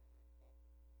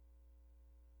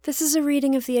This is a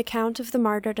reading of the account of the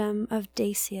martyrdom of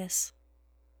Dasius.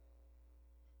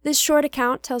 This short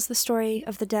account tells the story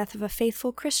of the death of a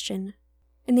faithful Christian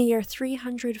in the year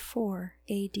 304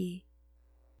 AD.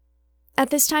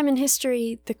 At this time in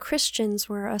history, the Christians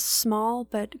were a small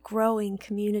but growing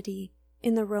community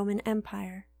in the Roman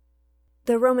Empire.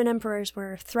 The Roman emperors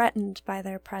were threatened by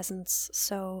their presence,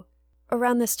 so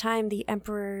around this time the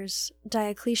emperors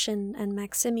Diocletian and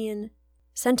Maximian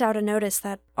sent out a notice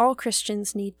that all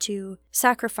Christians need to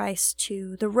sacrifice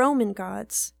to the Roman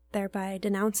gods, thereby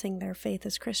denouncing their faith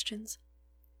as Christians.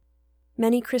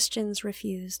 Many Christians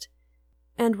refused,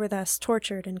 and were thus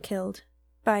tortured and killed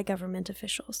by government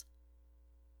officials.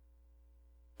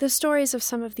 The stories of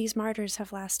some of these martyrs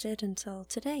have lasted until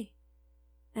today,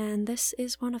 and this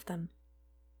is one of them.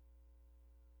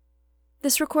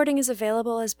 This recording is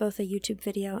available as both a YouTube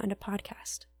video and a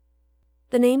podcast.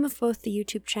 The name of both the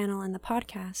YouTube channel and the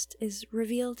podcast is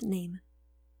Revealed Name.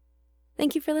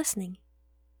 Thank you for listening.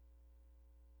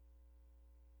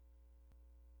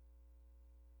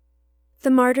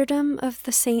 The Martyrdom of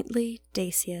the Saintly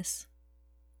Dasius.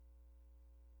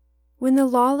 When the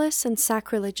lawless and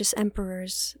sacrilegious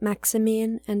emperors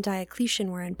Maximian and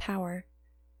Diocletian were in power,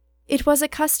 it was a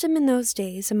custom in those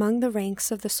days among the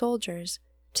ranks of the soldiers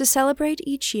to celebrate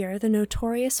each year the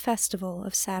notorious festival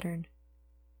of Saturn.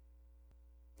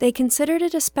 They considered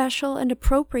it a special and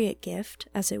appropriate gift,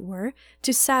 as it were,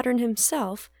 to Saturn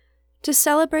himself, to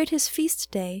celebrate his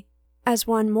feast day as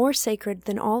one more sacred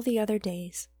than all the other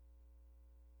days.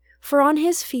 For on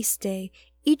his feast day,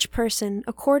 each person,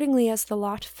 accordingly as the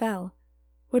lot fell,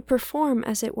 would perform,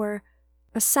 as it were,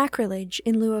 a sacrilege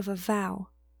in lieu of a vow.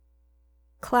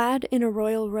 Clad in a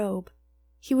royal robe,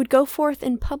 he would go forth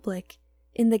in public,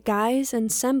 in the guise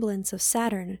and semblance of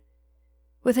Saturn,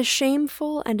 with a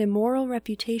shameful and immoral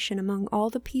reputation among all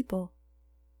the people,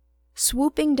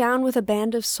 swooping down with a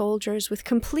band of soldiers with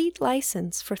complete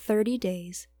license for 30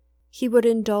 days, he would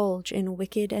indulge in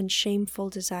wicked and shameful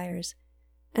desires,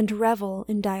 and revel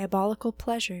in diabolical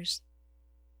pleasures.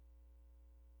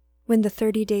 When the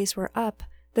 30 days were up,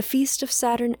 the feast of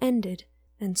Saturn ended,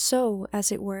 and so,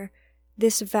 as it were,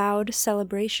 this vowed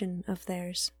celebration of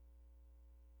theirs.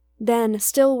 Then,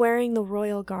 still wearing the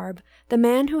royal garb, the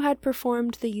man who had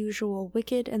performed the usual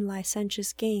wicked and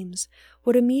licentious games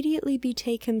would immediately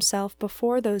betake himself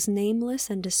before those nameless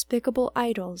and despicable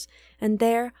idols, and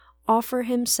there offer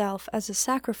himself as a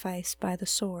sacrifice by the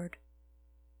sword.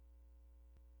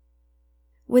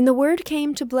 When the word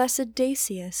came to blessed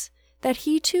Dasius that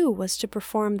he too was to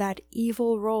perform that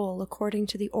evil role according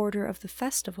to the order of the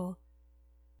festival,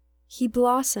 he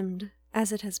blossomed,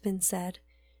 as it has been said,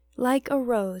 like a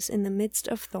rose in the midst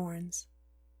of thorns.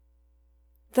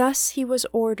 Thus he was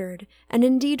ordered, and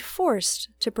indeed forced,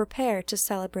 to prepare to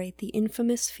celebrate the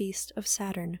infamous feast of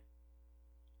Saturn.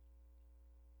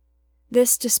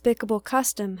 This despicable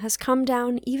custom has come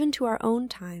down even to our own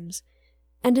times,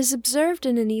 and is observed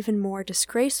in an even more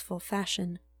disgraceful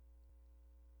fashion.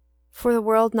 For the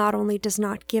world not only does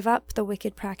not give up the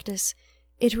wicked practice,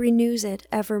 it renews it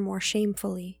ever more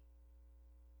shamefully.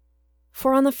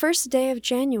 For on the first day of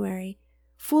January,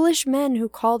 foolish men who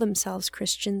call themselves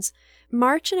Christians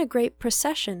march in a great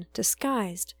procession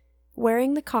disguised,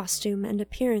 wearing the costume and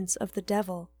appearance of the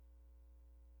devil.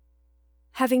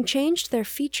 Having changed their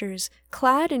features,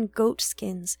 clad in goat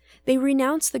skins, they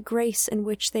renounce the grace in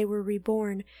which they were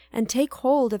reborn, and take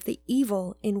hold of the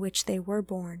evil in which they were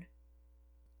born.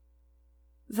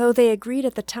 Though they agreed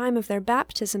at the time of their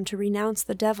baptism to renounce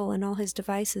the devil and all his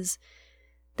devices,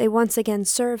 they once again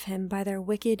serve him by their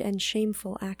wicked and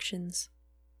shameful actions.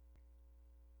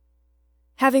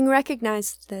 Having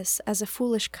recognized this as a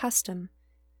foolish custom,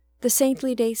 the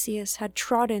saintly Dasius had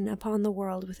trodden upon the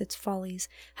world with its follies,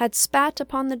 had spat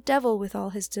upon the devil with all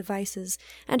his devices,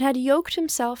 and had yoked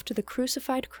himself to the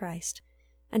crucified Christ,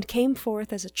 and came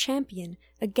forth as a champion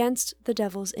against the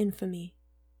devil's infamy.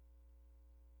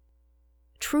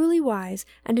 Truly wise,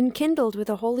 and enkindled with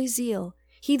a holy zeal,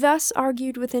 he thus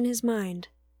argued within his mind,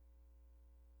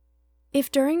 "If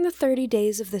during the 30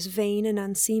 days of this vain and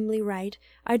unseemly rite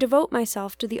I devote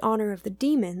myself to the honor of the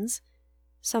demons,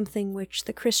 something which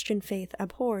the Christian faith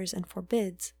abhors and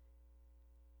forbids,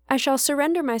 I shall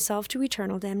surrender myself to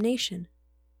eternal damnation.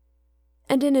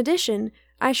 And in addition,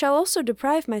 I shall also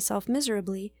deprive myself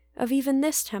miserably of even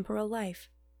this temporal life.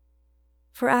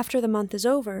 For after the month is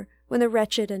over, when the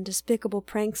wretched and despicable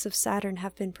pranks of Saturn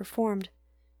have been performed,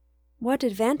 what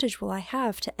advantage will I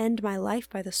have to end my life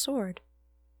by the sword?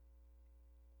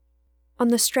 On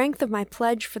the strength of my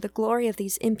pledge for the glory of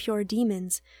these impure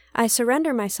demons, I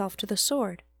surrender myself to the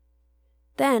sword.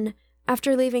 Then,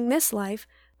 after leaving this life,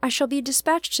 I shall be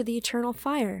dispatched to the eternal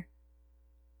fire.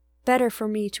 Better for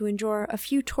me to endure a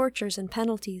few tortures and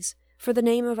penalties for the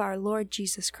name of our Lord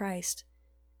Jesus Christ,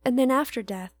 and then after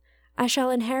death I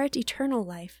shall inherit eternal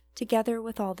life together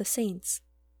with all the saints."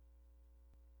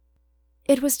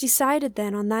 It was decided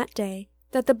then on that day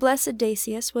that the blessed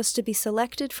Dasius was to be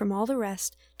selected from all the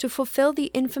rest to fulfill the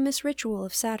infamous ritual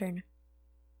of Saturn.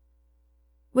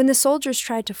 When the soldiers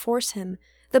tried to force him,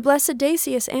 the blessed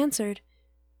Dasius answered,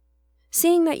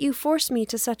 "Seeing that you force me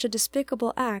to such a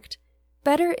despicable act,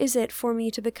 better is it for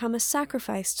me to become a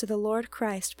sacrifice to the Lord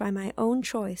Christ by my own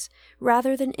choice,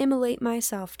 rather than immolate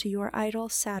myself to your idol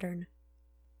Saturn."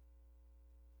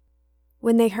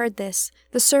 When they heard this,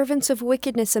 the servants of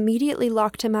wickedness immediately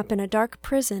locked him up in a dark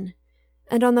prison,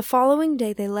 and on the following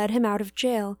day they led him out of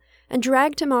jail and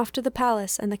dragged him off to the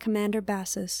palace and the commander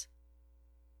Dasius.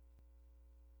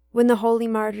 When the holy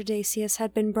martyr Dasius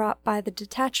had been brought by the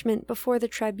detachment before the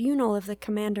tribunal of the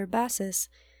commander Dasius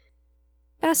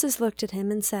looked at him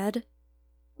and said,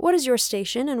 "What is your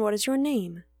station and what is your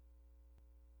name?"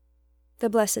 The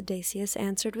blessed Dasius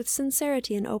answered with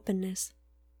sincerity and openness,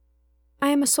 "I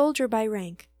am a soldier by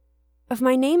rank. Of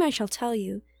my name I shall tell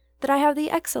you that I have the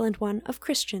excellent one of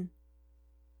Christian.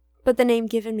 But the name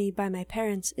given me by my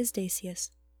parents is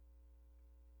Dasius."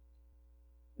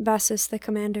 Dasius the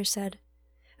commander said,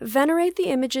 "Venerate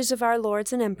the images of our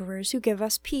lords and emperors who give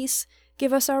us peace,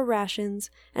 give us our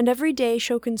rations, and every day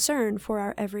show concern for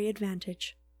our every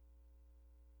advantage."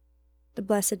 The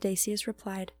blessed Dasius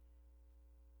replied,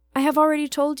 "I have already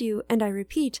told you, and I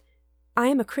repeat, I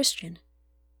am a Christian,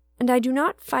 and I do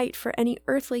not fight for any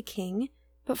earthly king,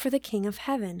 but for the King of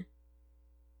heaven.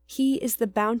 He is the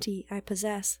bounty I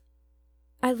possess.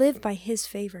 I live by his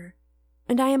favor,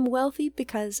 and I am wealthy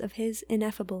because of his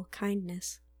ineffable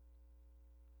kindness."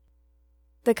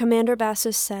 The commander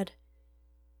Dasius said,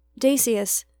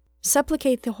 "Dasius,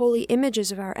 supplicate the holy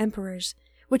images of our emperors,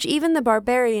 which even the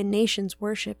barbarian nations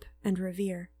worship and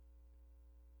revere."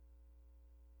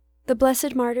 The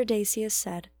blessed martyr Dasius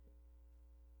said,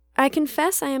 "I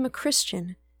confess I am a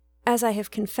Christian, as I have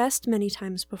confessed many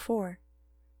times before,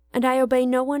 and I obey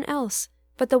no one else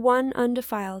but the one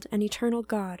undefiled and eternal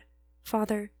God,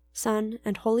 Father, Son,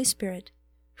 and Holy Spirit,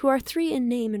 who are three in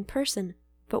name and person,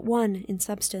 but one in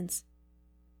substance.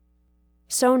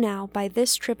 So now, by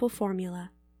this triple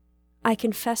formula, I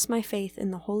confess my faith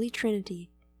in the Holy Trinity,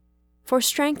 for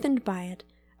strengthened by it,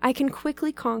 I can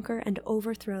quickly conquer and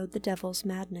overthrow the devil's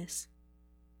madness."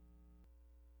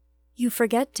 "You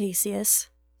forget, Dasius,"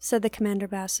 said the commander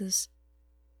Dasius,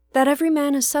 "that every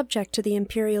man is subject to the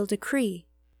imperial decree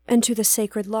and to the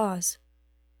sacred laws.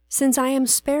 Since I am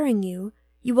sparing you,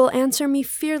 you will answer me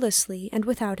fearlessly and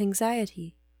without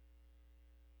anxiety."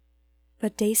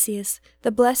 But Dasius,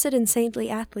 the blessed and saintly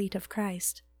athlete of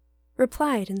Christ,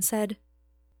 replied and said,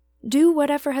 "Do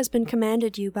whatever has been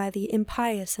commanded you by the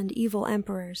impious and evil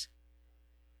emperors.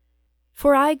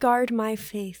 For I guard my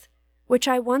faith, which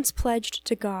I once pledged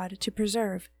to God to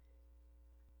preserve,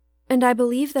 and I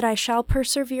believe that I shall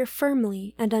persevere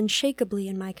firmly and unshakably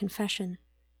in my confession,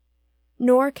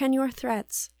 nor can your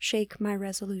threats shake my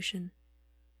resolution."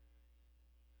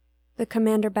 The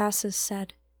commander Dasius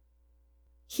said,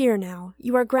 "Here now,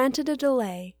 you are granted a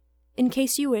delay, in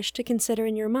case you wish to consider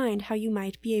in your mind how you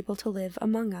might be able to live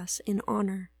among us in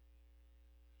honor."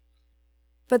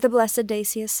 But the blessed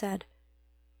Dasius said,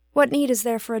 "What need is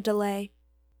there for a delay?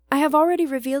 I have already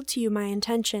revealed to you my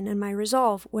intention and my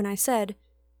resolve when I said,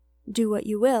 'Do what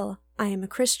you will, I am a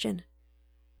Christian.'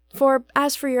 For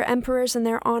as for your emperors and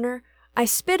their honor, I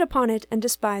spit upon it and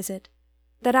despise it,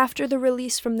 that after the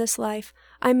release from this life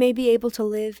I may be able to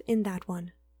live in that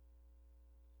one."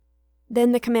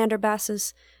 Then the commander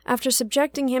Dasius, after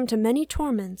subjecting him to many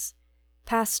torments,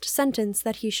 passed sentence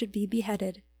that he should be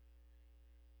beheaded.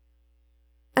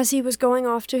 As he was going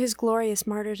off to his glorious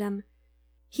martyrdom,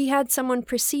 he had someone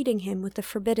preceding him with the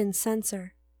forbidden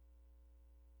censer.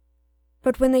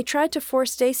 But when they tried to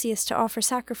force Dasius to offer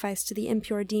sacrifice to the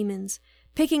impure demons,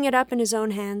 picking it up in his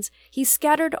own hands, he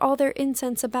scattered all their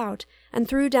incense about, and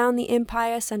threw down the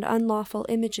impious and unlawful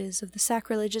images of the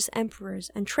sacrilegious emperors,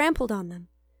 and trampled on them,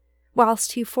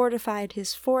 whilst he fortified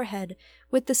his forehead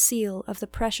with the seal of the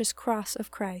precious cross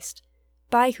of Christ,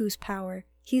 by whose power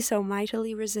he so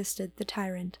mightily resisted the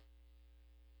tyrant.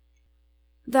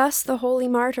 Thus the holy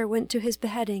martyr went to his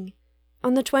beheading,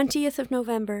 on the 20th of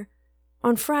November,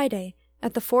 on Friday,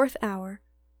 at the 4th hour,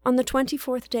 on the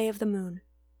 24th day of the moon.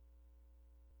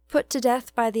 Put to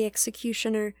death by the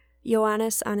executioner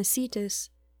Joannes Anicetus,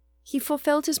 he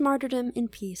fulfilled his martyrdom in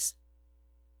peace.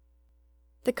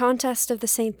 The contest of the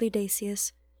saintly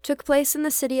Dasius took place in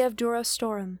the city of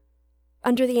Durostorum,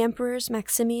 under the emperors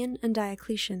Maximian and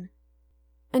Diocletian,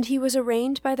 and he was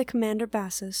arraigned by the commander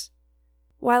Dasius,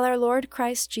 while our Lord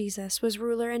Christ Jesus was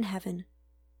ruler in heaven,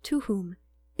 to whom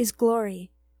is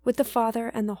glory with the Father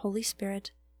and the Holy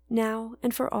Spirit, now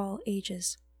and for all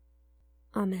ages.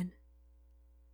 Amen.